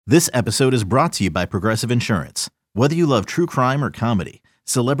This episode is brought to you by Progressive Insurance. Whether you love true crime or comedy,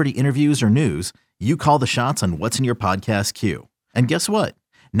 celebrity interviews or news, you call the shots on what's in your podcast queue. And guess what?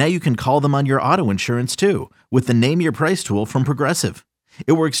 Now you can call them on your auto insurance too with the Name Your Price tool from Progressive.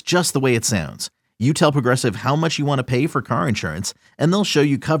 It works just the way it sounds. You tell Progressive how much you want to pay for car insurance, and they'll show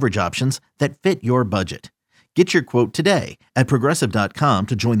you coverage options that fit your budget. Get your quote today at Progressive.com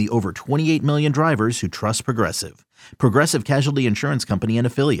to join the over 28 million drivers who trust Progressive. Progressive Casualty Insurance Company and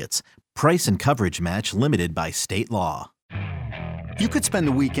Affiliates. Price and coverage match limited by state law. You could spend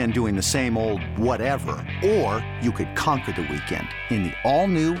the weekend doing the same old whatever, or you could conquer the weekend in the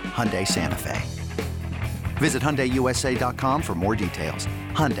all-new Hyundai Santa Fe. Visit HyundaiUSA.com for more details.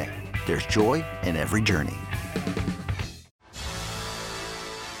 Hyundai, there's joy in every journey.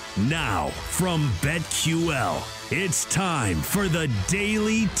 Now, from BetQL, it's time for the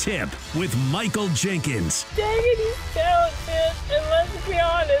Daily Tip with Michael Jenkins. Dang it, he's talented. And let's be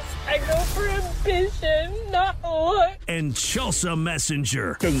honest, I go for ambition, not look. And Chelsea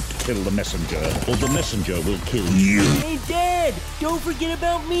Messenger. Don't kill the messenger, or the messenger will kill you. Hey, Dad, don't forget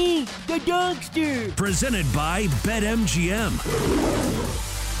about me, the dogster. Presented by BetMGM.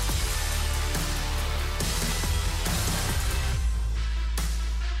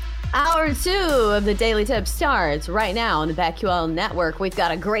 Hour 2 of the Daily Tip starts right now on the BetQL Network. We've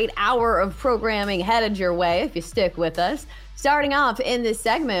got a great hour of programming headed your way if you stick with us. Starting off in this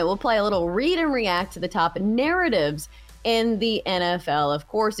segment, we'll play a little read and react to the top narratives in the NFL. Of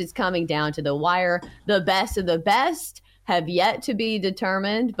course, it's coming down to the wire. The best of the best have yet to be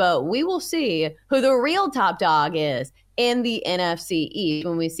determined, but we will see who the real top dog is in the NFC East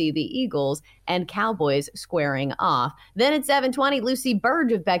when we see the Eagles and Cowboys squaring off. Then at 7:20, Lucy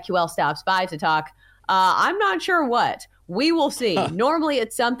Burge of BetQL stops by to talk. I'm not sure what. We will see. Normally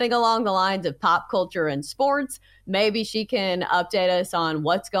it's something along the lines of pop culture and sports. Maybe she can update us on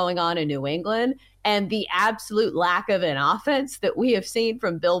what's going on in New England and the absolute lack of an offense that we have seen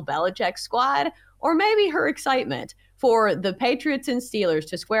from Bill Belichick's squad, or maybe her excitement for the Patriots and Steelers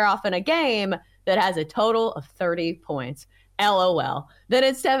to square off in a game that has a total of 30 points. LOL. Then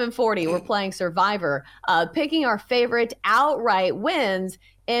at 7:40, we're playing Survivor, picking our favorite outright wins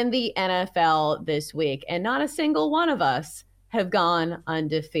in the NFL this week. And not a single one of us have gone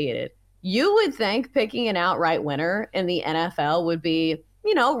undefeated. You would think picking an outright winner in the NFL would be,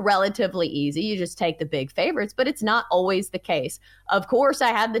 relatively easy. You just take the big favorites, but it's not always the case. Of course, I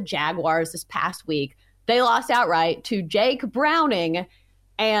had the Jaguars this past week. They lost outright to Jake Browning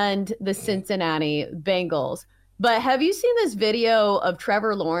and the Cincinnati Bengals. But have you seen this video of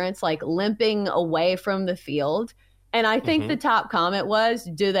Trevor Lawrence limping away from the field? And I think the top comment was,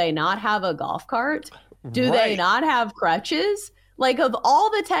 do they not have a golf cart? Do they not have crutches? Of all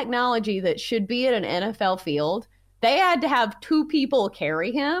the technology that should be at an NFL field, they had to have two people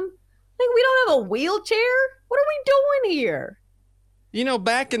carry him. We don't have a wheelchair? What are we doing here?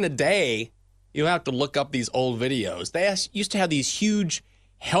 Back in the day, you have to look up these old videos. They used to have these huge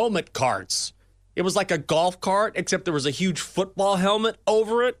helmet carts. It was like a golf cart, except there was a huge football helmet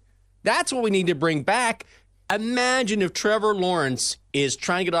over it. That's what we need to bring back. Imagine if Trevor Lawrence is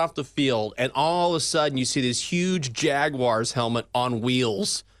trying to get off the field and all of a sudden you see this huge Jaguars helmet on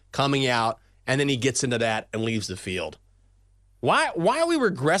wheels coming out, and then he gets into that and leaves the field. Why are we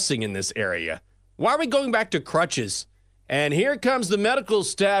regressing in this area? Why are we going back to crutches? And here comes the medical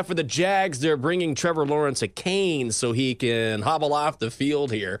staff for the Jags. They're bringing Trevor Lawrence a cane so he can hobble off the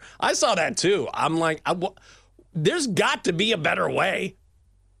field here. I saw that too. I'm like, there's got to be a better way.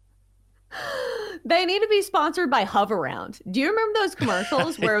 They need to be sponsored by Hoveround. Do you remember those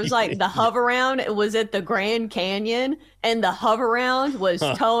commercials where it was like the Hoveround was at the Grand Canyon and the Hoveround was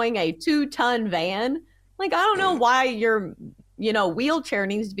towing a 2-ton van? I don't know why your, wheelchair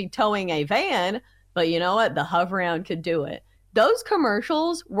needs to be towing a van, but you know what? The Hoveround could do it. Those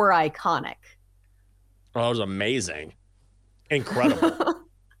commercials were iconic. Oh, it was amazing. Incredible.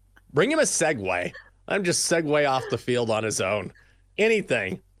 Bring him a Segway. Let him just segue off the field on his own.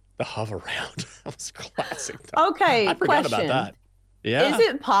 Anything. The Hoveround. That was classic. Okay, I forgot about that. Yeah. Is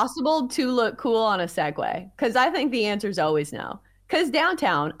it possible to look cool on a Segway? Because I think the answer is always no. Because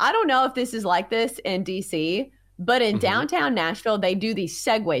downtown, I don't know if this is like this in D.C., but in downtown Nashville, they do these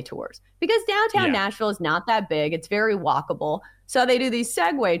Segway tours. Because downtown Nashville is not that big. It's very walkable. So they do these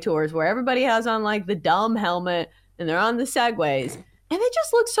Segway tours where everybody has on the dumb helmet and they're on the Segways. And they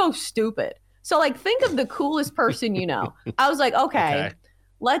just look so stupid. So think of the coolest person you know. I was like, okay.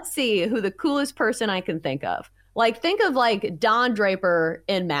 Let's see who the coolest person I can think of. Think of Don Draper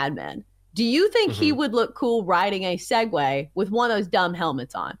in Mad Men. Do you think he would look cool riding a Segway with one of those dumb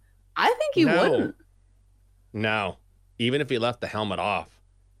helmets on? I think he wouldn't. No. Even if he left the helmet off.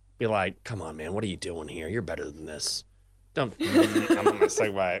 Be like, come on, man, what are you doing here? You're better than this. Don't. I'm on a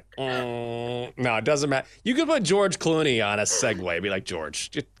Segway. No, it doesn't matter. You could put George Clooney on a Segway. Be like,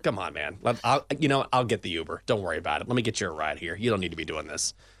 George, just, come on, man. I'll get the Uber. Don't worry about it. Let me get you a ride here. You don't need to be doing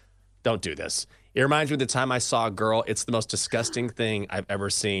this. Don't do this. It reminds me of the time I saw a girl. It's the most disgusting thing I've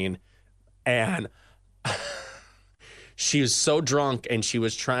ever seen. And she was so drunk, and she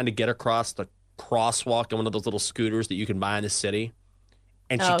was trying to get across the crosswalk in one of those little scooters that you can buy in the city.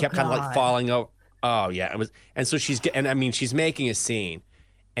 And she kept kind of like falling over. Oh, yeah. It was, and so she's making a scene.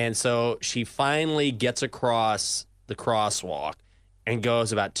 And so she finally gets across the crosswalk and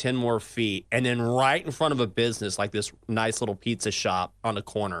goes about 10 more feet. And then right in front of a business, like this nice little pizza shop on the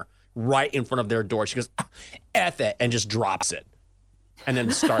corner, right in front of their door, she goes, F it, and just drops it. And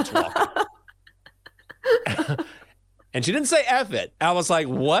then starts walking. And she didn't say F it. I was like,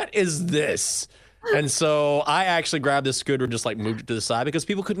 what is this? And so I actually grabbed this scooter and just like moved it to the side because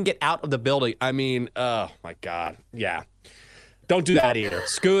people couldn't get out of the building. I mean, oh my God. Yeah. Don't do that either.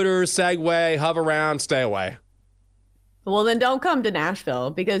 Scooter, Segway, hover around, stay away. Well, then don't come to Nashville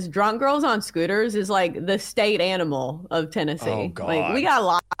because drunk girls on scooters is like the state animal of Tennessee. Oh, God. Like we got a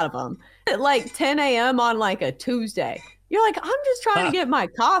lot of them. At like 10 a.m. on like a Tuesday. You're like, I'm just trying to get my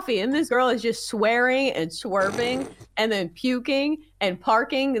coffee. And this girl is just swearing and swerving and then puking and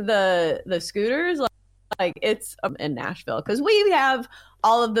parking the scooters. Like it's in Nashville because we have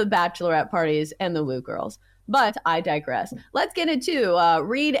all of the bachelorette parties and the woo girls. But I digress. Let's get into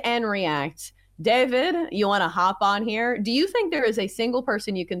read and react. David, you want to hop on here? Do you think there is a single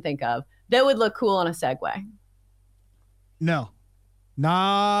person you can think of that would look cool on a Segway? No,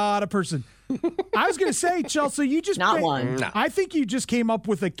 not a person. I was going to say, Chelsea, you just one. No. I think you just came up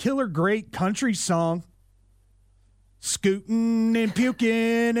with a killer great country song. Scooting and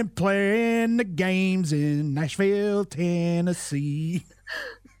puking and playing the games in Nashville, Tennessee.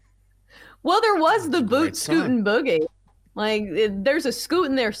 Well, there was the boot scootin' boogie. Like, there's a scoot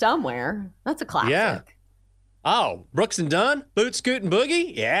in there somewhere. That's a classic. Yeah. Oh, Brooks and Dunn, boot scootin'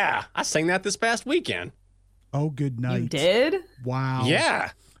 boogie? Yeah. I sang that this past weekend. Oh, good night. You did? Wow.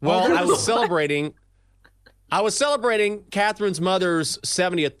 Yeah. Well, I was celebrating Catherine's mother's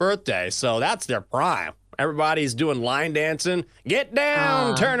 70th birthday, so that's their prime. Everybody's doing line dancing. Get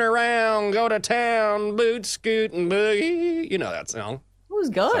down, turn around, go to town, boot, scoot, and boogie. You know that song. It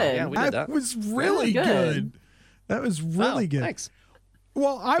was good. So, yeah, we did that. That was really good. That was really good. Thanks.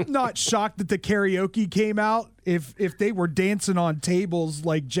 Well, I'm not shocked that the karaoke came out if they were dancing on tables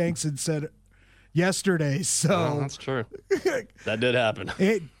like Jenks had said yesterday. So that's true. That did happen.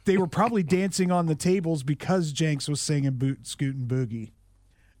 They were probably dancing on the tables because Jenks was singing Boot, Scoot, and Boogie.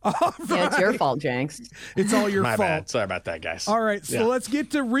 Right. Yeah, it's your fault, Jenks. It's all your My fault. bad. Sorry about that, guys. All right, so let's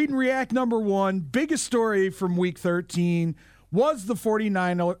get to Read and React number 1. Biggest story from Week 13 was the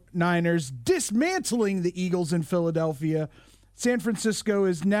 49ers dismantling the Eagles in Philadelphia. San Francisco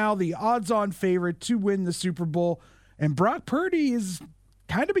is now the odds-on favorite to win the Super Bowl, and Brock Purdy is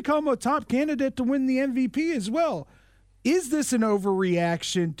kind of become a top candidate to win the MVP as well. Is this an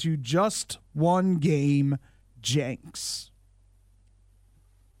overreaction to just one game, Jenks?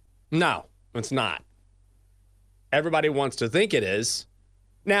 No, it's not. Everybody wants to think it is.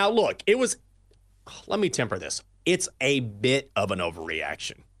 Now, look, let me temper this. It's a bit of an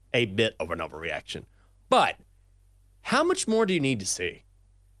overreaction. But how much more do you need to see?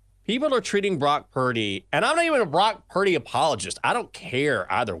 People are treating Brock Purdy, and I'm not even a Brock Purdy apologist. I don't care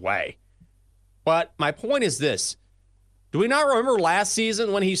either way. But my point is this. Do we not remember last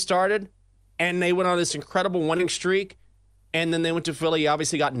season when he started and they went on this incredible winning streak? And then they went to Philly. He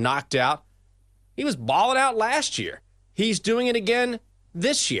obviously got knocked out. He was balling out last year. He's doing it again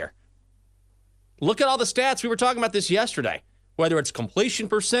this year. Look at all the stats. We were talking about this yesterday. Whether it's completion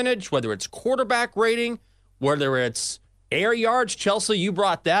percentage, whether it's quarterback rating, whether it's air yards. Chelsea, you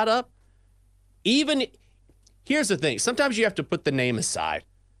brought that up. Here's the thing. Sometimes you have to put the name aside.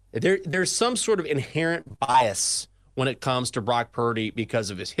 There's some sort of inherent bias when it comes to Brock Purdy because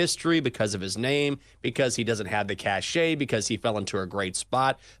of his history, because of his name, because he doesn't have the cachet, because he fell into a great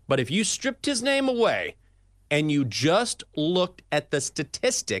spot. But if you stripped his name away and you just looked at the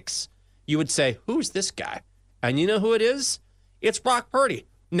statistics, you would say, who's this guy? And you know who it is? It's Brock Purdy.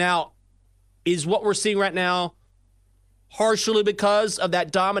 Now, is what we're seeing right now partially because of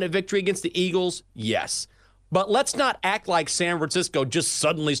that dominant victory against the Eagles? Yes. But let's not act like San Francisco just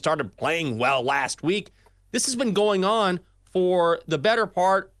suddenly started playing well last week. This has been going on for the better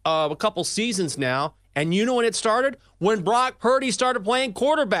part of a couple seasons now. And you know when it started? When Brock Purdy started playing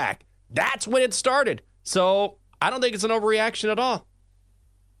quarterback. That's when it started. So I don't think it's an overreaction at all.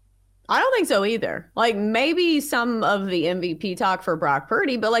 I don't think so either. Like, maybe some of the MVP talk for Brock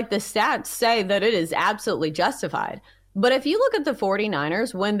Purdy, but like the stats say that it is absolutely justified. But if you look at the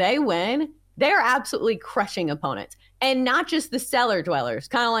 49ers, when they win, they're absolutely crushing opponents. And not just the cellar dwellers,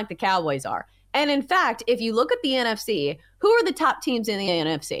 kind of like the Cowboys are. And in fact, if you look at the NFC, who are the top teams in the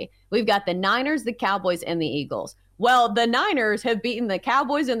NFC? We've got the Niners, the Cowboys, and the Eagles. Well, the Niners have beaten the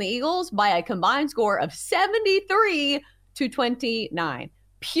Cowboys and the Eagles by a combined score of 73-29.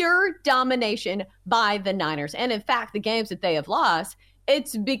 Pure domination by the Niners. And in fact, the games that they have lost,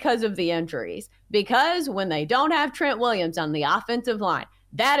 it's because of the injuries. Because when they don't have Trent Williams on the offensive line,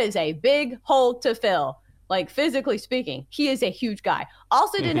 that is a big hole to fill. Like, physically speaking, he is a huge guy.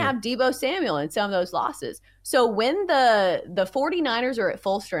 Also didn't have Deebo Samuel in some of those losses. So when the 49ers are at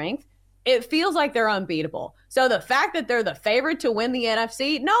full strength, it feels like they're unbeatable. So the fact that they're the favorite to win the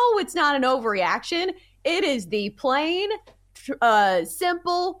NFC, no, it's not an overreaction. It is the plain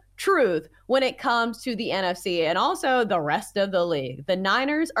simple truth when it comes to the NFC and also the rest of the league. The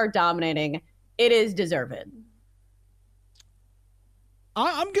Niners are dominating. It is deserved.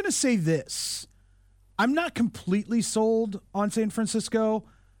 I'm going to say this. I'm not completely sold on San Francisco.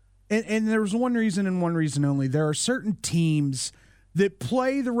 And there's one reason and one reason only. There are certain teams that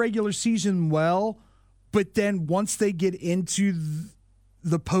play the regular season well, but then once they get into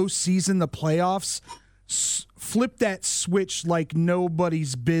the postseason, the playoffs, flip that switch like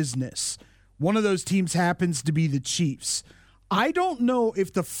nobody's business. One of those teams happens to be the Chiefs. I don't know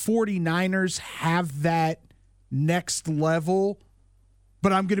if the 49ers have that next level,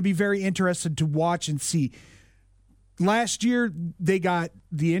 but I'm going to be very interested to watch and see. Last year, they got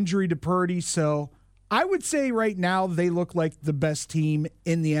the injury to Purdy, so I would say right now they look like the best team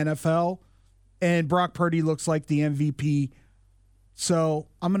in the NFL, and Brock Purdy looks like the MVP. So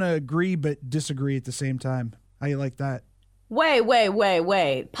I'm going to agree but disagree at the same time. How you like that?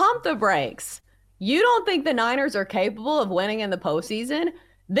 Wait. Pump the brakes. You don't think the Niners are capable of winning in the postseason?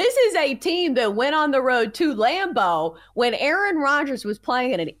 This is a team that went on the road to Lambeau when Aaron Rodgers was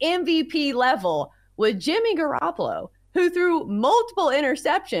playing at an MVP level with Jimmy Garoppolo, who threw multiple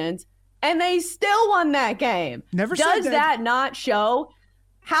interceptions, and they still won that game. Does that not show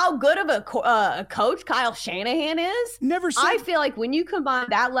how good of a coach Kyle Shanahan is? I feel like when you combine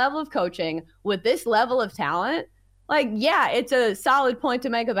that level of coaching with this level of talent, like, yeah, it's a solid point to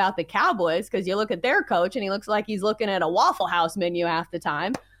make about the Cowboys because you look at their coach and he looks like he's looking at a Waffle House menu half the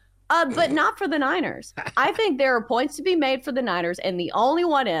time, but not for the Niners. I think there are points to be made for the Niners, and the only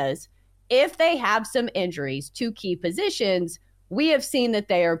one is if they have some injuries to key positions, we have seen that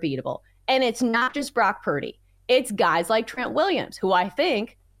they are beatable. And it's not just Brock Purdy. It's guys like Trent Williams, who I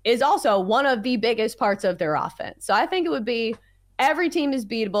think is also one of the biggest parts of their offense. So I think it would be every team is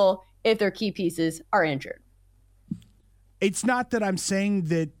beatable if their key pieces are injured. It's not that I'm saying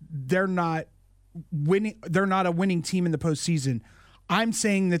that they're not winning. They're not a winning team in the postseason. I'm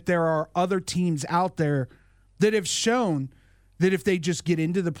saying that there are other teams out there that have shown that if they just get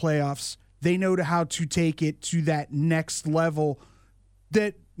into the playoffs, they know how to take it to that next level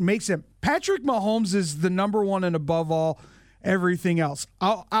that makes them. Patrick Mahomes is the number one and above all everything else.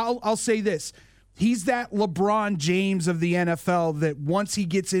 I'll say this. He's that LeBron James of the NFL that once he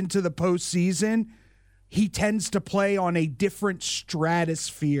gets into the postseason, he tends to play on a different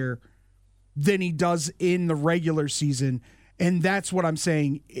stratosphere than he does in the regular season. And that's what I'm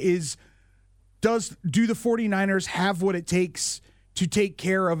saying is, do the 49ers have what it takes to take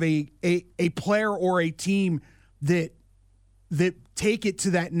care of a player or a team that take it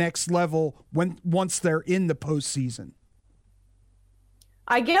to that next level once they're in the postseason?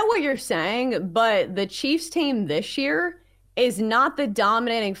 I get what you're saying, but the Chiefs team this year is not the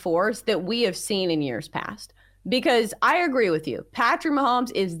dominating force that we have seen in years past. Because I agree with you. Patrick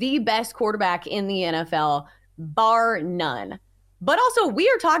Mahomes is the best quarterback in the NFL, bar none. But also, we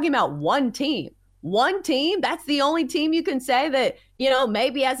are talking about one team. One team, that's the only team you can say that,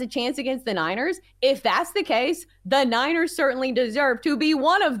 maybe has a chance against the Niners. If that's the case, the Niners certainly deserve to be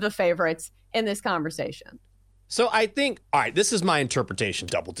one of the favorites in this conversation. So I think, all right, this is my interpretation,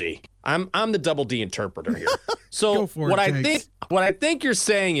 Double D. I'm the Double D interpreter here. So what I think you're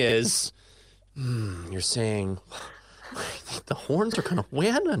saying is, you're saying the Horns are going to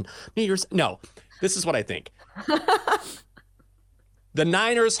win on New Year's. No, this is what I think. The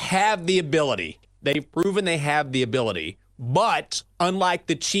Niners have the ability. They've proven they have the ability, but unlike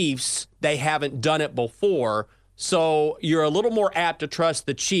the Chiefs, they haven't done it before. So you're a little more apt to trust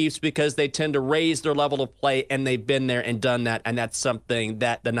the Chiefs because they tend to raise their level of play, and they've been there and done that, and that's something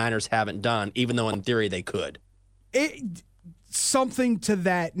that the Niners haven't done, even though in theory they could. Something to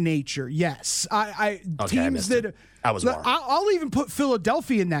that nature, yes. Teams that I was wrong. I'll even put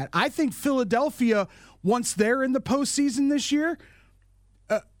Philadelphia in that. I think Philadelphia, once they're in the postseason this year,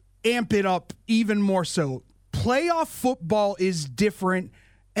 amp it up even more so. Playoff football is different.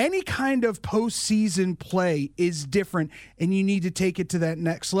 Any kind of postseason play is different, and you need to take it to that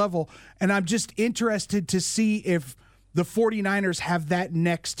next level. And I'm just interested to see if the 49ers have that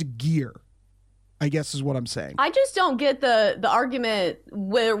next gear, I guess is what I'm saying. I just don't get the argument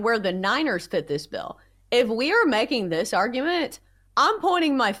where the Niners fit this bill. If we are making this argument, I'm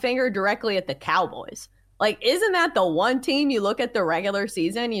pointing my finger directly at the Cowboys. Like, isn't that the one team you look at the regular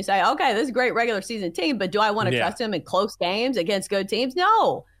season, you say, okay, this is a great regular season team, but do I want to trust them in close games against good teams?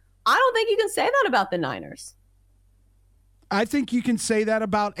 No, I don't think you can say that about the Niners. I think you can say that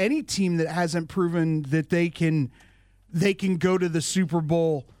about any team that hasn't proven that they can go to the Super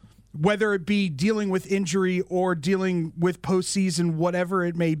Bowl, whether it be dealing with injury or dealing with postseason, whatever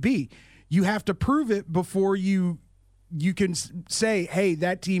it may be. You have to prove it before you can say, hey,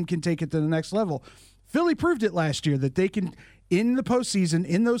 that team can take it to the next level. Philly proved it last year that they can, in the postseason,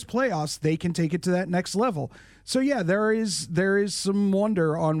 in those playoffs, they can take it to that next level. So, yeah, there is some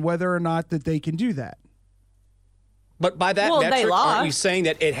wonder on whether or not that they can do that. But by that metric, aren't you saying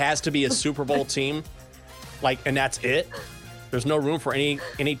that it has to be a Super Bowl team? And that's it? There's no room for any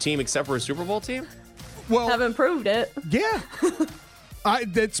team except for a Super Bowl team? Well, haven't proved it. Yeah.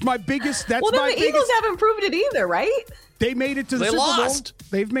 That's my biggest. That's well, then my the Eagles haven't proved it either, right? They made it to the Super lost. Bowl.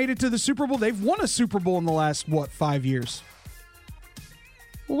 They've made it to the Super Bowl. They've won a Super Bowl in the last, 5 years?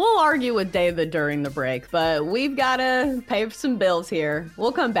 We'll argue with David during the break, but we've got to pay some bills here.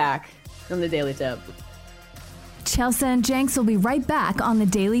 We'll come back from the Daily Tip. Chelsea and Jenks will be right back on the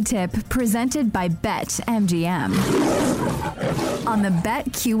Daily Tip, presented by BetMGM on the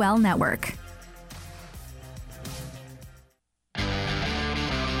BetQL network.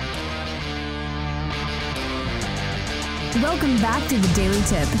 Welcome back to the Daily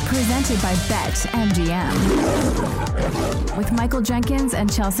Tip, presented by BetMGM, with Michael Jenkins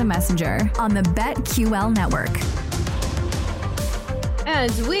and Chelsea Messenger on the BetQL network.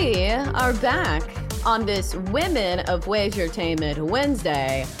 And we are back on this Women of Wagertainment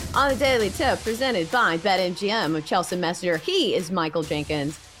Wednesday on the Daily Tip, presented by BetMGM with Chelsea Messenger. He is Michael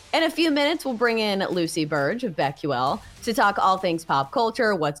Jenkins. In a few minutes, we'll bring in Lucy Burge of BetQL to talk all things pop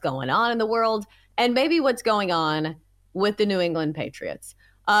culture, what's going on in the world, and maybe what's going on with the New England Patriots.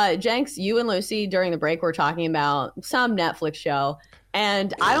 Jenks, you and Lucy during the break were talking about some Netflix show,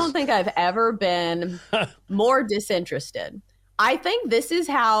 and I don't think I've ever been more disinterested. I think this is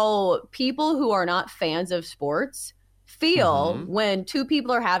how people who are not fans of sports feel when two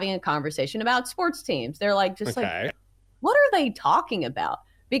people are having a conversation about sports teams. They're like, like, what are they talking about?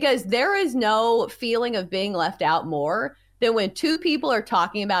 Because there is no feeling of being left out more than when two people are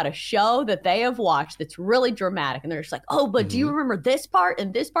talking about a show that they have watched that's really dramatic. And they're just like, oh, but do you remember this part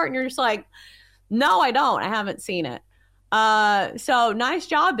and this part? And you're just like, no, I don't. I haven't seen it. So nice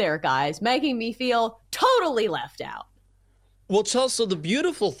job there, guys, making me feel totally left out. Well, Chelsea, the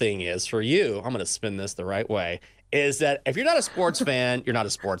beautiful thing is for you, I'm going to spin this the right way, is that if you're not a sports fan, you're not a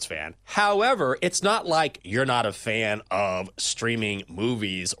sports fan. However, it's not like you're not a fan of streaming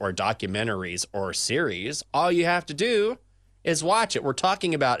movies or documentaries or series. All you have to do is watch it. We're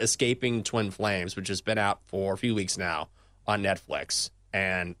talking about Escaping Twin Flames, which has been out for a few weeks now on Netflix.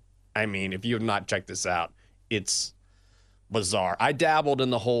 And, I mean, if you have not checked this out, it's bizarre. I dabbled in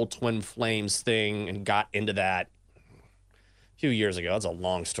the whole Twin Flames thing and got into that a few years ago. That's a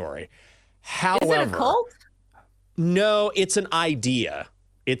long story. However, is it a cult? No, it's an idea.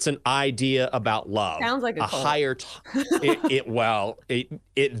 It's an idea about love. Sounds like a cult. Higher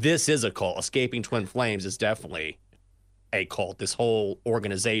this is a cult. Escaping Twin Flames is definitely a cult. This whole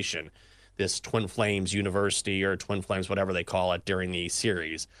organization, this Twin Flames University or Twin Flames, whatever they call it during the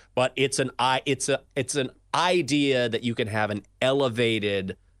series. But it's an idea that you can have an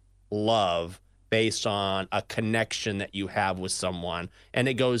elevated love based on a connection that you have with someone. And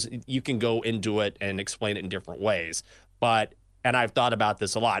you can go into it and explain it in different ways. And I've thought about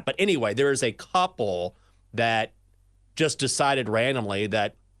this a lot. But anyway, there is a couple that just decided randomly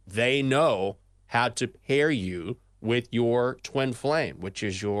that they know how to pair you with your twin flame, which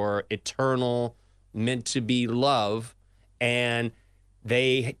is your eternal, meant-to-be love. And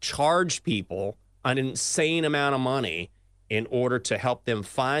they charge people an insane amount of money in order to help them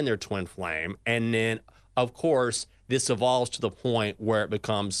find their twin flame. And then, of course, this evolves to the point where it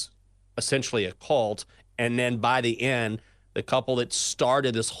becomes essentially a cult. And then by the end, the couple that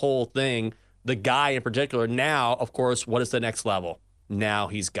started this whole thing, the guy in particular, now, of course, what is the next level? Now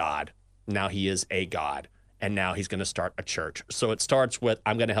he's God. Now he is a god. And now he's going to start a church. So it starts with,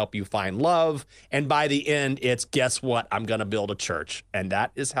 I'm going to help you find love. And by the end, it's, guess what? I'm going to build a church. And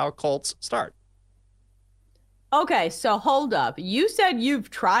that is how cults start. Okay, so hold up. You said you've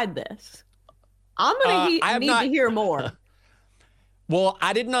tried this. I'm going to need to hear more. Well,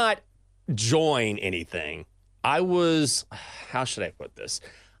 I did not join anything. I was, how should I put this?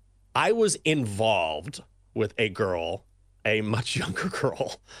 I was involved with a girl, a much younger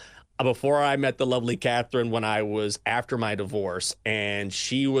girl, before I met the lovely Catherine when I was after my divorce. And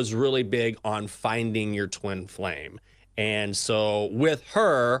she was really big on finding your twin flame. And so with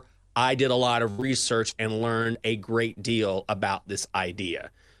her, I did a lot of research and learned a great deal about this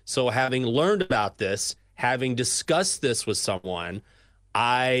idea. So having learned about this, having discussed this with someone,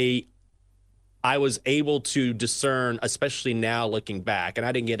 I was able to discern, especially now looking back, and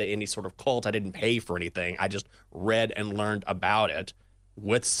I didn't get any sort of cult. I didn't pay for anything. I just read and learned about it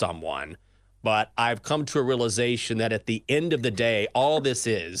with someone. But I've come to a realization that at the end of the day, all this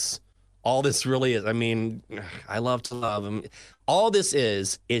really is, I mean, I love to love. All this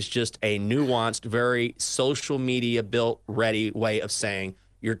is just a nuanced, very social media built ready way of saying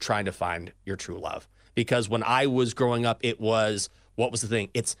you're trying to find your true love. Because when I was growing up, it was, what was the thing?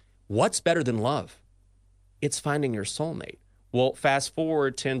 It's what's better than love? It's finding your soulmate. Well, fast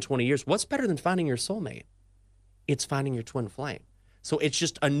forward 10, 20 years, what's better than finding your soulmate? It's finding your twin flame. So it's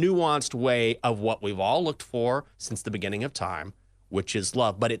just a nuanced way of what we've all looked for since the beginning of time, which is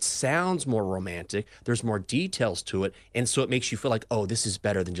love. But it sounds more romantic. There's more details to it. And so it makes you feel like, oh, this is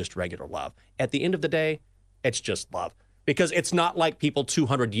better than just regular love. At the end of the day, it's just love. Because it's not like people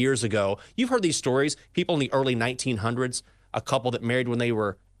 200 years ago. You've heard these stories. People in the early 1900s, a couple that married when they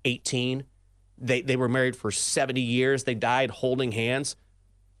were 18. They were married for 70 years. They died holding hands.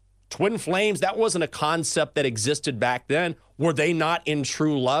 Twin flames, that wasn't a concept that existed back then. Were they not in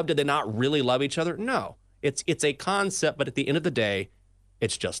true love? Did they not really love each other? No. It's a concept, but at the end of the day,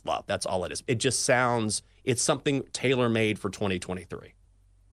 it's just love. That's all it is. It just sounds, it's something tailor-made for 2023.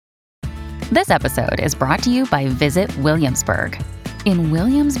 This episode is brought to you by Visit Williamsburg. In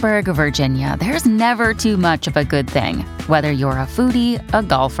Williamsburg, Virginia, there's never too much of a good thing. Whether you're a foodie, a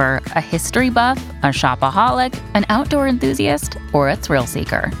golfer, a history buff, a shopaholic, an outdoor enthusiast, or a thrill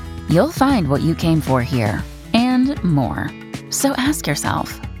seeker, you'll find what you came for here and more. So ask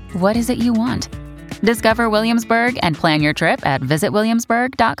yourself, what is it you want? Discover Williamsburg and plan your trip at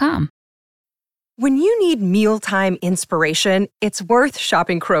visitwilliamsburg.com. When you need mealtime inspiration, it's worth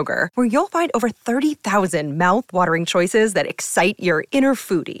shopping Kroger, where you'll find over 30,000 mouth-watering choices that excite your inner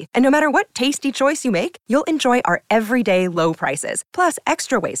foodie. And no matter what tasty choice you make, you'll enjoy our everyday low prices, plus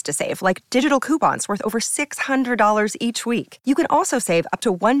extra ways to save, like digital coupons worth over $600 each week. You can also save up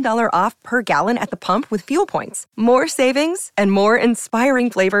to $1 off per gallon at the pump with fuel points. More savings and more inspiring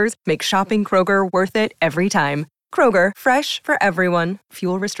flavors make shopping Kroger worth it every time. Kroger, fresh for everyone.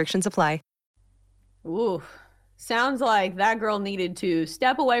 Fuel restrictions apply. Ooh, sounds like that girl needed to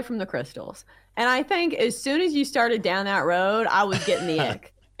step away from the crystals. And I think as soon as you started down that road, I was getting the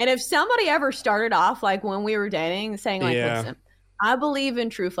ick. And if somebody ever started off like when we were dating saying like, listen, I believe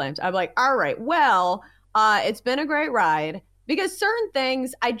in true flames, I'd be like, all right, well, it's been a great ride. Because certain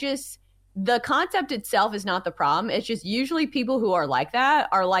things, the concept itself is not the problem. It's just usually people who are like that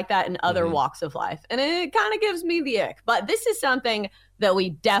in other walks of life. And it kind of gives me the ick. But this is something that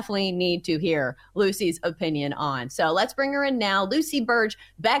we definitely need to hear Lucy's opinion on. So let's bring her in now. Lucy Burge,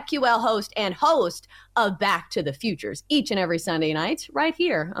 BetQL host and host of Back to the Futures each and every Sunday night right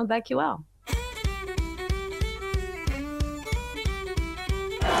here on BetQL.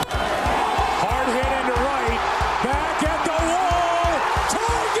 Hard hit into right. Back at the wall.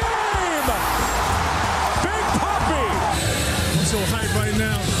 Tie game. Big Puppy. I'm so hyped right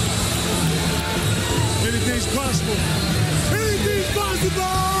now. Anything's possible. Anything's possible!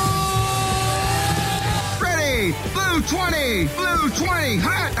 Ready! Blue 20! Blue 20!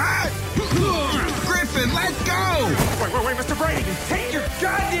 Hot! Hot! Griffin, let's go! Wait, Mr. Brady! Take your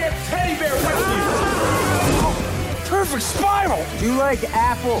goddamn teddy bear with you! Perfect spiral! Do you like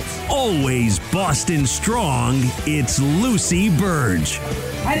apples? Always Boston strong, it's Lucy Burge.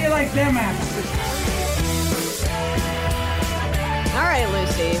 How do you like them apples? All right,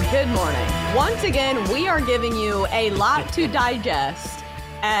 Lucy, good morning. Once again, we are giving you a lot to digest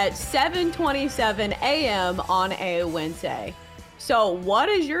at 7:27 a.m. on a Wednesday. So what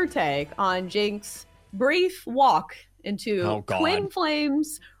is your take on Jink's brief walk into Twin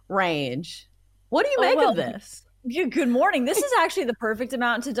Flames range? What do you make of this? Good morning. This is actually the perfect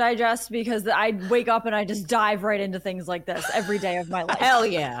amount to digest because I wake up and I just dive right into things like this every day of my life. Hell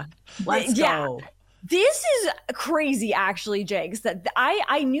yeah. Let's go. This is crazy, actually, Jakes, that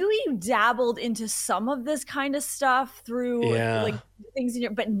I knew you dabbled into some of this kind of stuff through like things in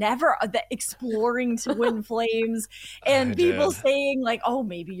your, but never the exploring twin flames and people saying like, oh,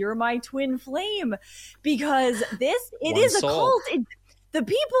 maybe you're my twin flame, because it is a cult. The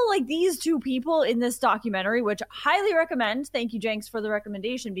people like these two people in this documentary, which I highly recommend. Thank you, Jenks, for the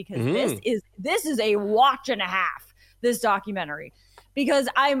recommendation, because this is a watch and a half, this documentary. Because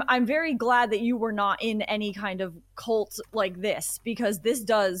I'm very glad that you were not in any kind of cult like this, because this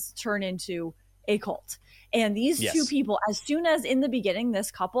does turn into a cult. And these two people, as soon as in the beginning,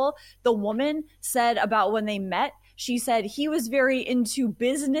 this couple, the woman said about when they met, she said he was very into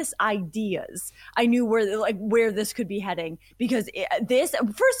business ideas. I knew where this could be heading, because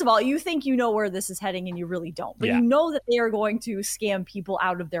first of all, you think you know where this is heading and you really don't, but you know that they are going to scam people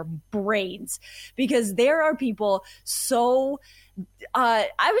out of their brains, because there are people so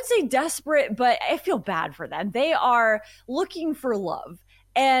I would say desperate, but I feel bad for them. They are looking for love.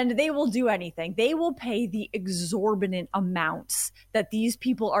 And they will do anything. They will pay the exorbitant amounts that these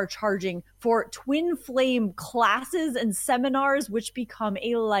people are charging for twin flame classes and seminars, which become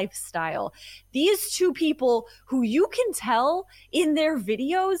a lifestyle. These two people, who you can tell in their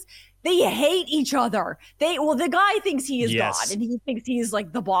videos, they hate each other. The guy thinks he is God, and he thinks he's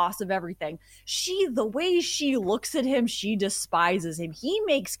like the boss of everything. The way she looks at him, she despises him. He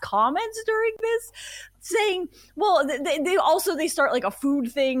makes comments during this saying, well, they start like a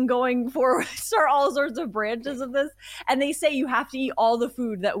food thing going forward, start all sorts of branches of this, and they say you have to eat all the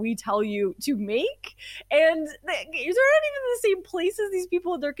food that we tell you to make, and they're not even in the same place as these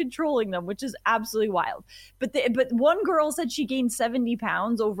people, and they're controlling them, which is absolutely wild. But one girl said she gained 70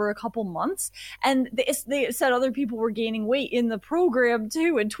 pounds over a couple months, and they said other people were gaining weight in the program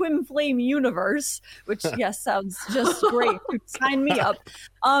too, in Twin Flame Universe, which sounds just great. Sign me up.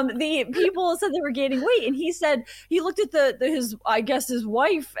 The people said they were gaining weight, and he said he looked at his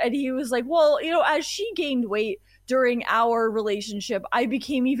wife, and he was like, well, as she gained weight during our relationship, I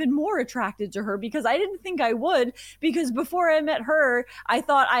became even more attracted to her, because I didn't think I would, because before I met her, I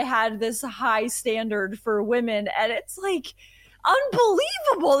thought I had this high standard for women. And it's like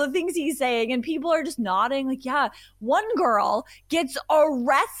unbelievable, the things he's saying, and people are just nodding like, yeah. One girl gets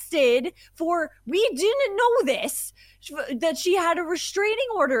arrested we didn't know this, that she had a restraining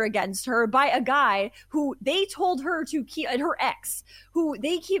order against her by a guy who they told her to keep, her ex, who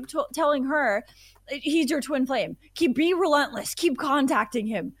they keep telling her, he's your twin flame, be relentless, keep contacting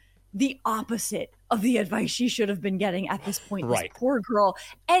him. The opposite of the advice she should have been getting at this point. Right. This poor girl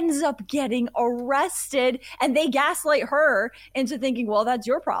ends up getting arrested, and they gaslight her into thinking, well, that's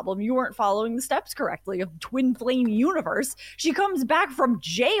your problem. You weren't following the steps correctly of Twin Flame Universe. She comes back from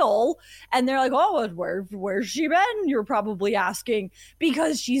jail, and they're like, oh, where's she been? You're probably asking,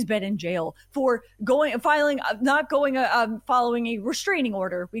 because she's been in jail for following a restraining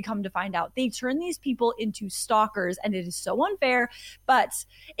order. We come to find out they turn these people into stalkers, and it is so unfair, but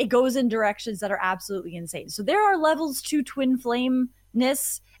it goes in directions that are absolutely insane. So there are levels to twin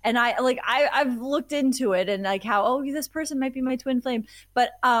flameness, and I've looked into it, and like how, this person might be my twin flame,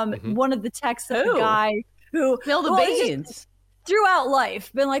 but one of the texts of the guy who spill the beans throughout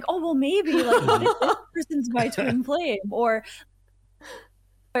life been like, oh, well, maybe like what if this person's my twin flame, or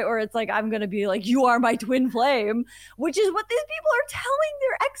it's like, I'm gonna be like, you are my twin flame, which is what these people are telling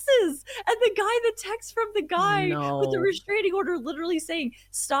their exes. And the guy that texts from the guy with the restraining order literally saying,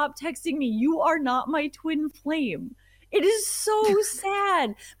 stop texting me, you are not my twin flame. It is so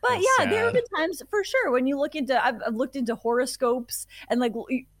sad. But there have been times for sure when you look into, I've looked into horoscopes, and like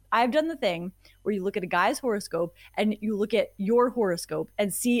I've done the thing where you look at a guy's horoscope and you look at your horoscope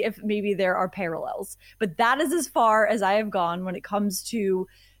and see if maybe there are parallels. But that is as far as I have gone when it comes to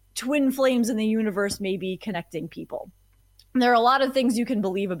twin flames in the universe maybe connecting people. There are a lot of things you can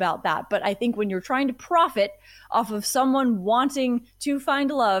believe about that, but I think when you're trying to profit off of someone wanting to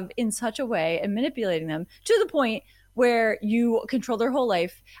find love in such a way and manipulating them to the point where you control their whole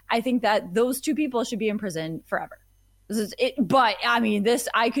life, I think that those two people should be in prison forever. This is it, but I mean,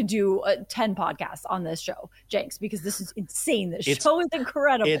 I could do 10 podcasts on this show, Jenks, because this is insane. This show is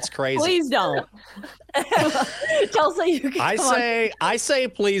incredible. It's crazy. Please don't. Chelsea, you can I say,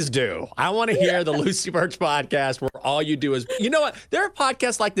 please do. I want to hear the Lucy Birch podcast where all you do is, you know what? There are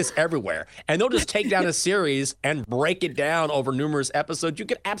podcasts like this everywhere, and they'll just take down a series and break it down over numerous episodes. You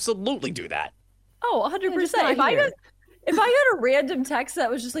can absolutely do that. Oh, 100%. If I got a random text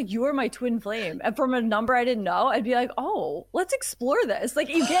that was just like, you are my twin flame, and from a number I didn't know, I'd be like, oh, let's explore this. Like,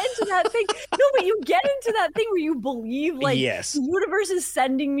 you get into that thing. No, but you get into that thing where you believe, like, yes, the universe is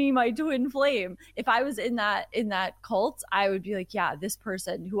sending me my twin flame. If I was in that cult, I would be like, yeah, this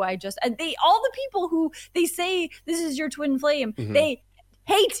person who I just, and all the people who they say this is your twin flame, they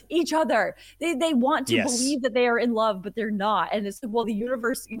hate each other. They want to believe that they are in love, but they're not. And it's like, well, the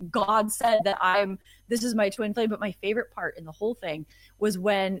universe, God said that this is my twin flame. But my favorite part in the whole thing was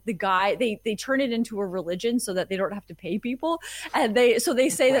when the guy, they turn it into a religion so that they don't have to pay people. And they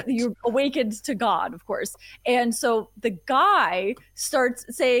say that you're awakened to God, of course. And so the guy starts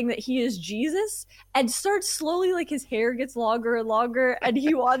saying that he is Jesus and starts slowly, like, his hair gets longer and longer and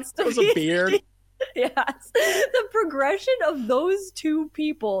he wants to be a beard. Yes. The progression of those two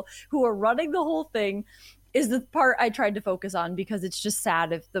people who are running the whole thing is the part I tried to focus on, because it's just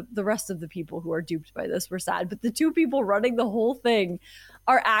sad if the rest of the people who are duped by this were sad. But the two people running the whole thing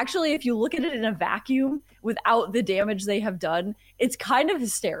are actually, if you look at it in a vacuum without the damage they have done, it's kind of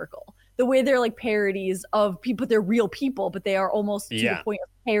hysterical. The way they're like parodies of people, they're real people, but they are almost to the point of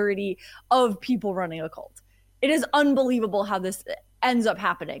parody of people running a cult. It is unbelievable how this ends up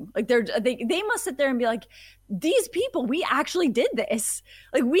happening. Like, they must sit there and be like, these people, we actually did this.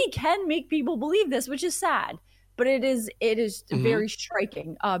 Like, we can make people believe this, which is sad, but it is very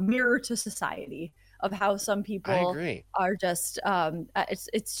striking mirror to society of how some people are just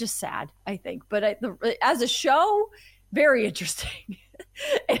it's just sad, I think. But as a show, very interesting.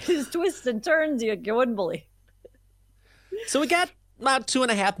 It is twists and turns you wouldn't believe. So we got about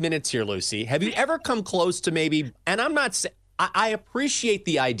 2.5 minutes here, Lucy. Have you ever come close to maybe, and I'm not saying, I appreciate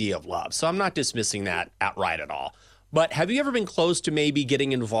the idea of love, so I'm not dismissing that outright at all. But have you ever been close to maybe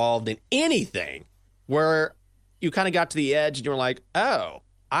getting involved in anything where you kind of got to the edge and you were like, oh,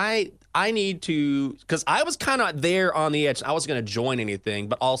 I need to, because I was kind of there on the edge. I wasn't going to join anything,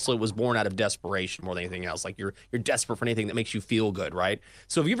 but also it was born out of desperation more than anything else. Like, you're desperate for anything that makes you feel good, right?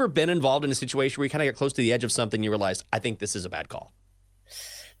 So have you ever been involved in a situation where you kind of get close to the edge of something and you realize, I think this is a bad call?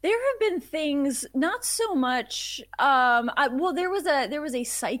 There have been things, not so much. There was a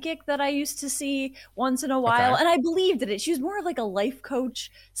psychic that I used to see once in a while, and I believed in it. She was more of like a life coach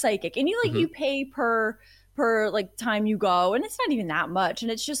psychic, and you pay per like time you go, and it's not even that much,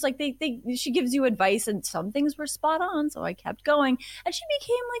 and it's just like she gives you advice, and some things were spot on, so I kept going, and she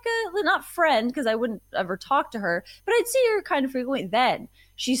became like a, not friend, because I wouldn't ever talk to her, but I'd see her kind of frequently. Then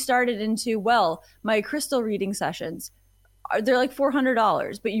she started into, well, my crystal reading sessions, they're like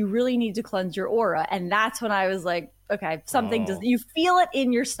 $400, but you really need to cleanse your aura. And that's when I was like, okay, something does, you feel it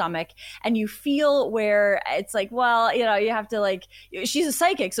in your stomach, and you feel where it's like, well, you have to, like, she's a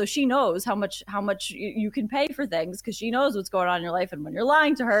psychic, so she knows how much you can pay for things, because she knows what's going on in your life and when you're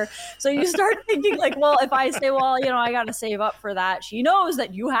lying to her. So you start thinking like, well, if I say, well, I got to save up for that, she knows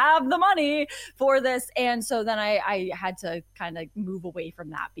that you have the money for this. And so then I had to kind of move away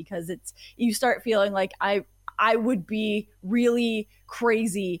from that, because you start feeling like I would be really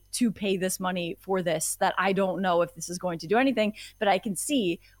crazy to pay this money for this, that I don't know if this is going to do anything, but I can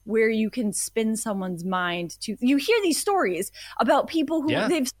see where you can spin someone's mind to. You hear these stories about people who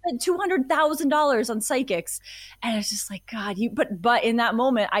they've spent $200,000 on psychics, and it's just like, God, but in that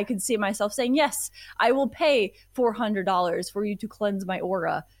moment, I could see myself saying, yes, I will pay $400 for you to cleanse my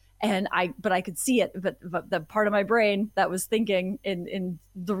aura. And I could see it, but the part of my brain that was thinking in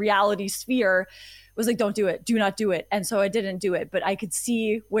the reality sphere was like, don't do it, do not do it. And so I didn't do it, but I could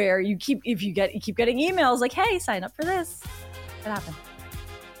see where you keep getting emails like, hey, sign up for this. What happened?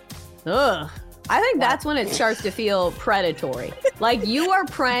 Ugh. I think that's when it starts to feel predatory. Like, you are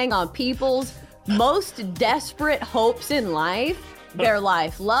preying on people's most desperate hopes in life, their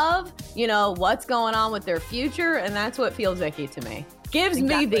life, love, what's going on with their future. And that's what feels icky to me. Gives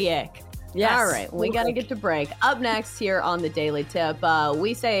me the ick. Yes. All right, we got to get to break. Up next here on the Daily Tip,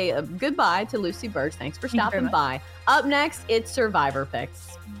 we say goodbye to Lucy Birch. Thanks for stopping by. Up next, it's Survivor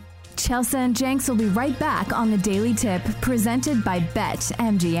Picks. Chelsea and Jenks will be right back on the Daily Tip, presented by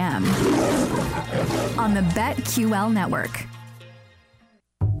BetMGM on the BetQL network.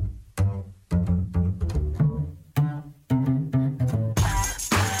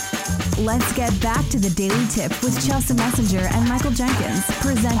 Let's get back to the Daily Tip with Chelsea Messenger and Michael Jenkins,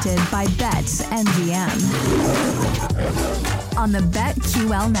 presented by BetMGM on the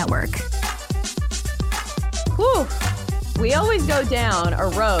BetQL network. Whew. We always go down a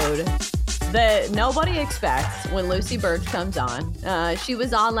road that nobody expects when Lucy Birch comes on. She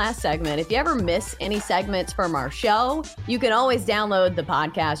was on last segment. If you ever miss any segments from our show, you can always download the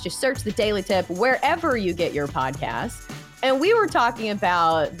podcast. Just search the Daily Tip wherever you get your podcasts. And we were talking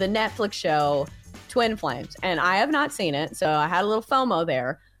about the Netflix show Twin Flames, and I have not seen it, so I had a little FOMO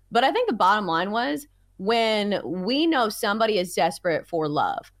there. But I think the bottom line was, when we know somebody is desperate for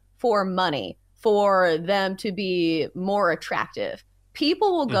love, for money, for them to be more attractive,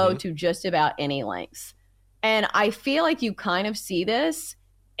 people will go to just about any lengths. And I feel like you kind of see this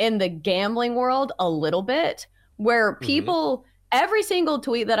in the gambling world a little bit, where people, every single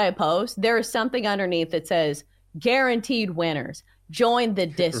tweet that I post, there is something underneath that says, guaranteed winners, join the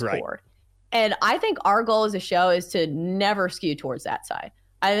Discord. Right. And I think our goal as a show is to never skew towards that side.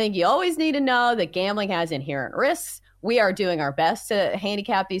 I think you always need to know that gambling has inherent risks. We are doing our best to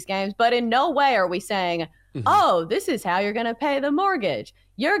handicap these games, but in no way are we saying, oh, this is how you're going to pay the mortgage.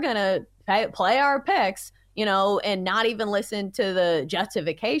 You're going to play our picks, you know, and not even listen to the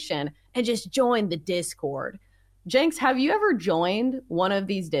justification and just join the Discord. Jenks, have you ever joined one of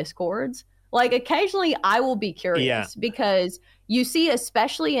these Discords? Like, occasionally I will be curious because you see,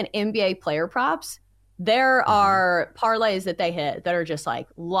 especially in NBA player props, there are parlays that they hit that are just like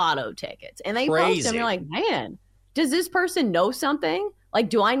lotto tickets. And they post them, you're like, man, does this person know something? Like,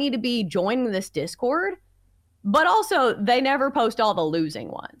 do I need to be joining this Discord? But also, they never post all the losing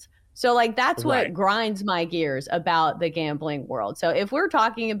ones. So, like, that's what grinds my gears about the gambling world. So if we're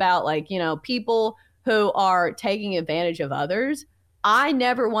talking about, like, you know, people who are taking advantage of others, I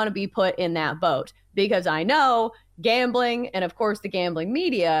never want to be put in that boat, because I know gambling and, of course, the gambling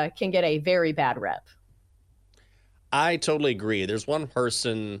media can get a very bad rep. I totally agree. There's one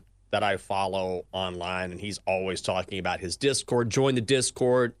person that I follow online, and he's always talking about his Discord. Join the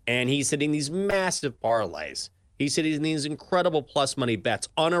Discord, and he's hitting these massive parlays. He's hitting these incredible plus money bets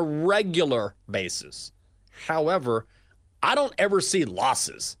on a regular basis. However, I don't ever see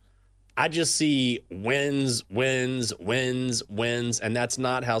losses. I just see wins, wins, wins, wins, and that's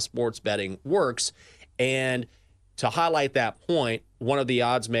not how sports betting works. And to highlight that point, one of the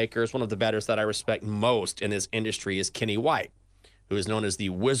odds makers, one of the bettors that I respect most in this industry is Kenny White, who is known as the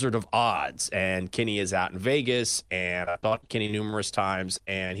Wizard of Odds. And Kenny is out in Vegas, and I've talked to Kenny numerous times,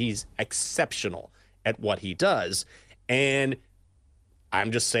 and he's exceptional at what he does. And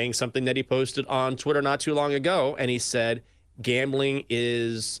I'm just saying something that he posted on Twitter not too long ago, and he said, gambling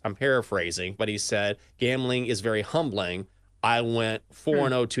is, I'm paraphrasing, but he said, gambling is very humbling. I went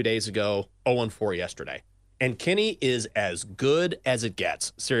 4-0 2 days ago, 0-4 yesterday. And Kenny is as good as it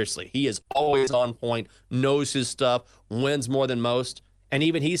gets. Seriously, he is always on point, knows his stuff, wins more than most. And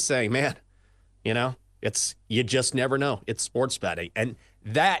even he's saying, man, you know, you just never know. It's sports betting. And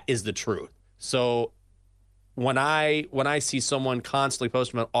that is the truth. So when I see someone constantly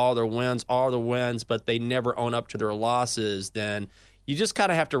posting about all their wins, but they never own up to their losses, then you just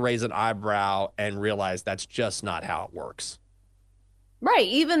kind of have to raise an eyebrow and realize that's just not how it works. Right.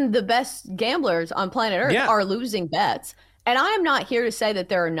 Even the best gamblers on planet Earth are losing bets. And I am not here to say that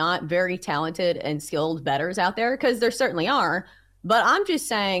there are not very talented and skilled bettors out there, because there certainly are. But I'm just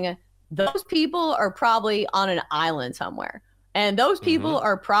saying those people are probably on an island somewhere. And those people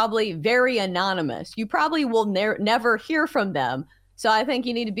are probably very anonymous. You probably will never hear from them. So I think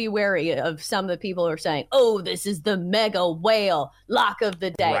you need to be wary of some of the people who are saying, oh, this is the mega whale lock of the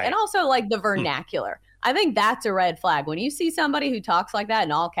day. Right. And also like the vernacular. I think that's a red flag. When you see somebody who talks like that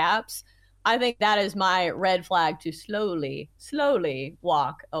in all caps, I think that is my red flag to slowly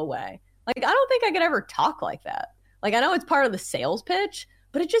walk away. Like, I don't think I could ever talk like that. Like, I know it's part of the sales pitch,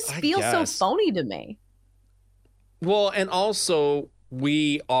 but it just feels so phony to me. Well, and also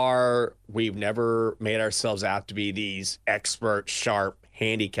we've never made ourselves out to be these expert, sharp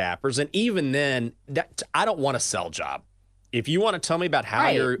handicappers. And even then, I don't want a sell job. If you want to tell me about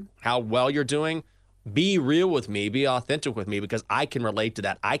how well you're doing, be real with me, be authentic with me, because I can relate to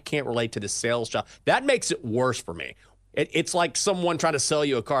that. I can't relate to the sales job. That makes it worse for me. It's like someone trying to sell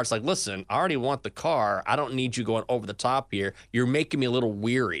you a car. It's like, listen, I already want the car. I don't need you going over the top here. You're making me a little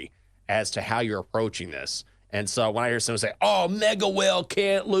weary as to how you're approaching this. And so when I hear someone say, oh, mega whale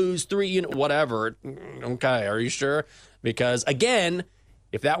can't lose 3, whatever. Okay, are you sure? Because again,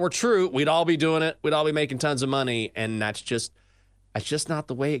 if that were true, we'd all be doing it. We'd all be making tons of money. And that's just not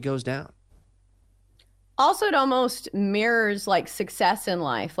the way it goes down. Also, it almost mirrors like success in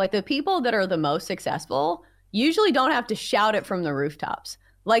life. Like, the people that are the most successful usually don't have to shout it from the rooftops.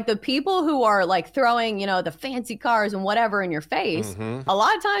 Like, the people who are like throwing, the fancy cars and whatever in your face, a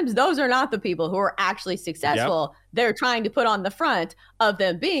lot of times those are not the people who are actually successful. Yep. They're trying to put on the front of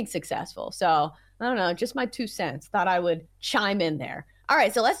them being successful. So I don't know, just my 2 cents. Thought I would chime in there. All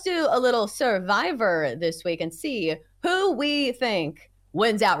right, so let's do a little Survivor this week and see who we think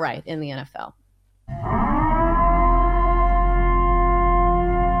wins outright in the NFL.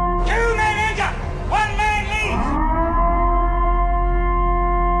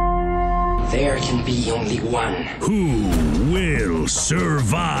 They're can be only one. Who will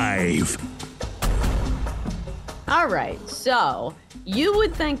survive? All right, so you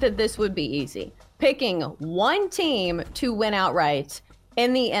would think that this would be easy. Picking one team to win outright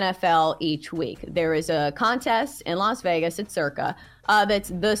in the NFL each week. There is a contest in Las Vegas at Circa that's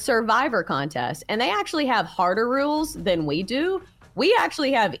the Survivor contest, and they actually have harder rules than we do. We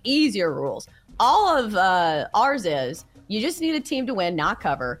actually have easier rules. All of ours is you just need a team to win, not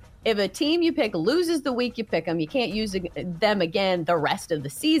cover. If a team you pick loses the week you pick them, you can't use them again the rest of the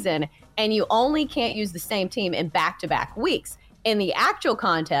season, and you only can't use the same team in back-to-back weeks. In the actual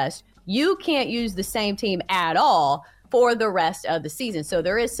contest, you can't use the same team at all for the rest of the season. So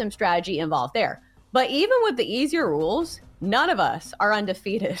there is some strategy involved there. But even with the easier rules, none of us are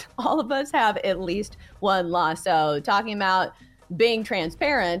undefeated. All of us have at least one loss. So talking about being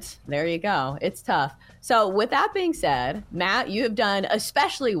transparent, there you go. It's tough. So with that being said, Matt, you have done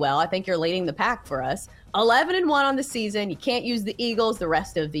especially well. I think you're leading the pack for us. 11-1 on the season. You can't use the Eagles the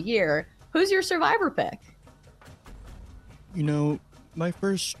rest of the year. Who's your Survivor pick? You know, my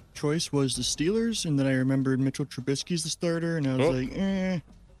first choice was the Steelers, and then I remembered Mitchell Trubisky's the starter, and I was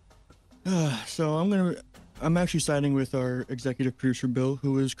like, So I'm actually siding with our executive producer, Bill,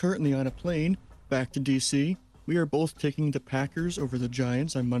 who is currently on a plane back to D.C. We are both taking the Packers over the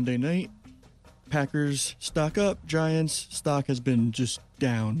Giants on Monday night. Packers stock up, Giants stock has been just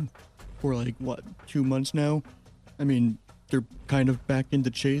down for 2 months now. I mean, they're kind of back in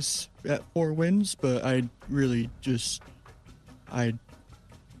the chase at 4 wins, but I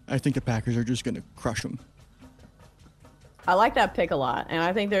think the Packers are just going to crush them. I like that pick a lot, and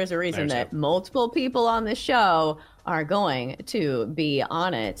I think there's a reason that multiple people on the show are going to be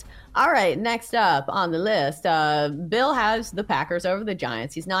on it. All right, next up on the list, Bill has the Packers over the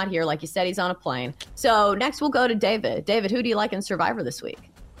Giants. He's not here. Like you said, he's on a plane. So next we'll go to David. David, who do you like in Survivor this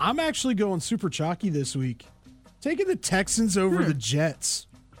week? I'm actually going super chalky this week. Taking the Texans over the Jets,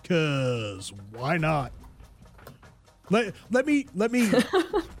 because why not? Let me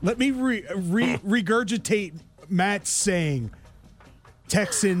regurgitate Matt's saying,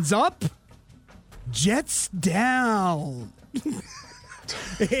 Texans up, Jets down.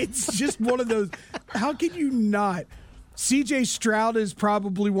 It's just one of those. How can you not? CJ Stroud is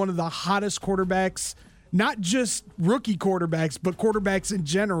probably one of the hottest quarterbacks, not just rookie quarterbacks, but quarterbacks in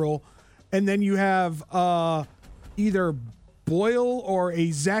general. And then you have either Boyle or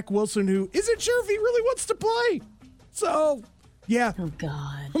a Zach Wilson who isn't sure if he really wants to play. So, yeah. Oh,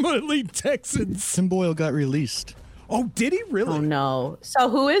 God. I'm going to lead Texans. Tim Boyle got released. Oh, did he really? Oh, no. So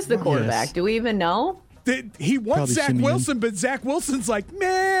who is the quarterback? Yes. Do we even know? He wants Probably Zach Simeon. Wilson, but Zach Wilson's like,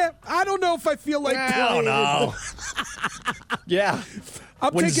 man, I don't know if I feel like playing. No. Yeah.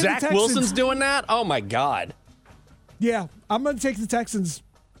 I'm When taking Zach the Texans. Wilson's doing that, oh my God. Yeah, I'm going to take the Texans.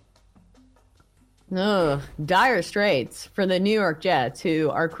 Ugh, dire straits for the New York Jets, who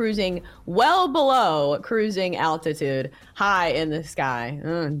are cruising well below cruising altitude, high in the sky.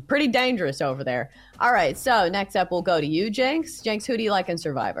 Pretty dangerous over there. All right, so next up we'll go to you, Jenks. Jenks, who do you like in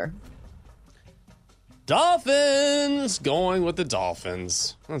Survivor? Dolphins! Going with the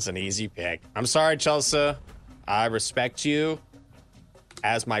Dolphins. That's an easy pick. I'm sorry, Chelsea. I respect you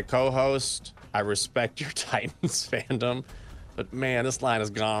as my co-host. I respect your Titans fandom. But, man, this line has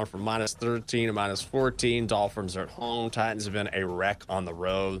gone from -13 to -14. Dolphins are at home. Titans have been a wreck on the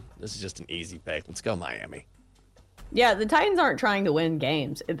road. This is just an easy pick. Let's go Miami. Yeah, the Titans aren't trying to win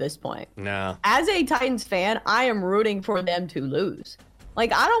games at this point. No. As a Titans fan, I am rooting for them to lose.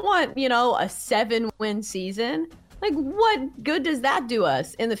 Like, I don't want, a 7-win season. Like, what good does that do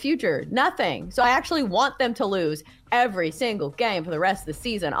us in the future? Nothing. So I actually want them to lose every single game for the rest of the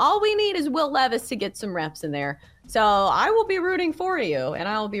season. All we need is Will Levis to get some reps in there. So I will be rooting for you, and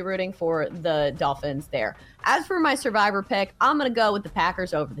I will be rooting for the Dolphins there. As for my Survivor pick, I'm going to go with the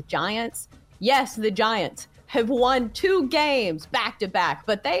Packers over the Giants. Yes, the Giants have won 2 games back-to-back,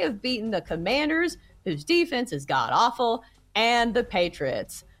 but they have beaten the Commanders, whose defense is god-awful, and the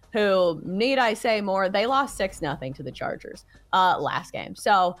Patriots, who, need I say more, they lost 6-0 to the Chargers last game.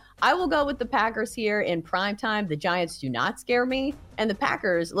 So I will go with the Packers here in primetime. The Giants do not scare me, and the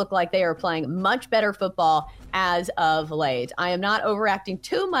Packers look like they are playing much better football as of late. I am not overreacting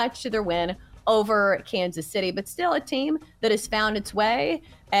too much to their win over Kansas City, but still a team that has found its way,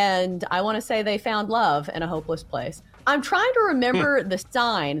 and I want to say they found love in a hopeless place. I'm trying to remember the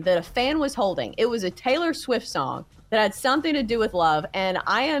sign that a fan was holding. It was a Taylor Swift song that had something to do with love, and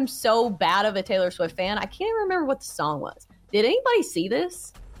I am so bad of a Taylor Swift fan, I can't even remember what the song was. Did anybody see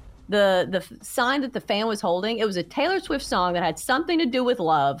this? The sign that the fan was holding, it was a Taylor Swift song that had something to do with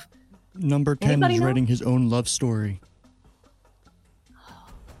love. Number 10 Anybody is know? writing his own love story.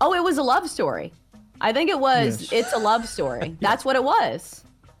 Oh, it was a love story. I think it was. Yes. It's a love story. That's what it was.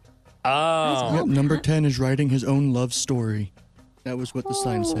 Oh. Yep, number 10 is writing his own love story. That was what the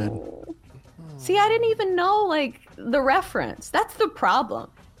sign said. See, I didn't even know like the reference. That's the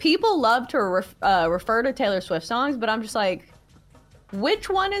problem. People love to refer to Taylor Swift songs, but I'm just like, which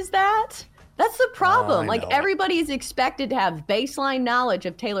one is that? That's the problem. Like everybody is expected to have baseline knowledge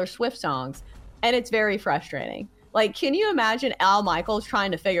of Taylor Swift songs, and it's very frustrating. Like, can you imagine Al Michaels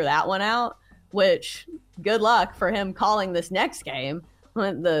trying to figure that one out? Which, good luck for him calling this next game.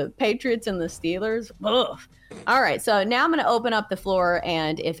 The Patriots and the Steelers. Ugh. All right, so now I'm going to open up the floor,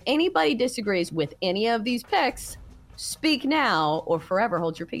 and if anybody disagrees with any of these picks, speak now or forever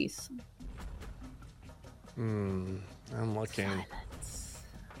hold your peace. I'm looking.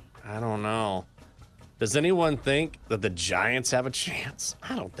 I don't know. Does anyone think that the Giants have a chance?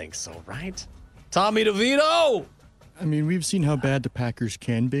 I don't think so, right? Tommy DeVito! I mean, we've seen how bad the Packers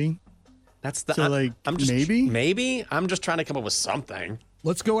can be. That's the. So, I'm just, maybe? Maybe? I'm just trying to come up with something.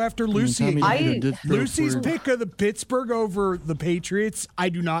 Let's go after Lucy. Lucy's pick of the Pittsburgh over the Patriots, I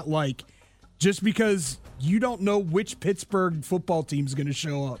do not like. Just because you don't know which Pittsburgh football team's going to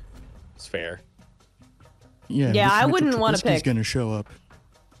show up. It's fair. Yeah, I wouldn't want to pick. He's going to show up.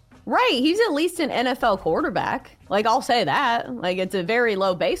 Right, he's at least an NFL quarterback. Like, I'll say that. Like, it's a very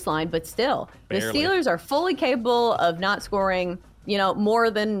low baseline, but still. Barely. The Steelers are fully capable of not scoring,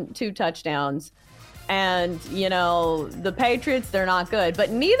 more than 2 touchdowns. And, the Patriots, they're not good. But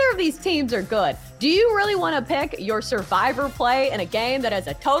neither of these teams are good. Do you really want to pick your survivor play in a game that has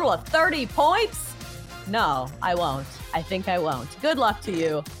a total of 30 points? No, I won't. I think I won't. Good luck to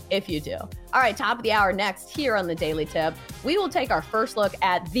you if you do. All right, top of the hour next here on the Daily Tip. We will take our first look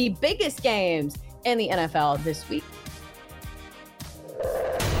at the biggest games in the NFL this week.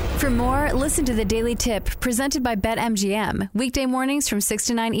 For more, listen to the Daily Tip presented by BetMGM. Weekday mornings from 6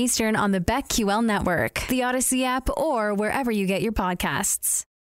 to 9 Eastern on the BetQL network, the Odyssey app, or wherever you get your podcasts.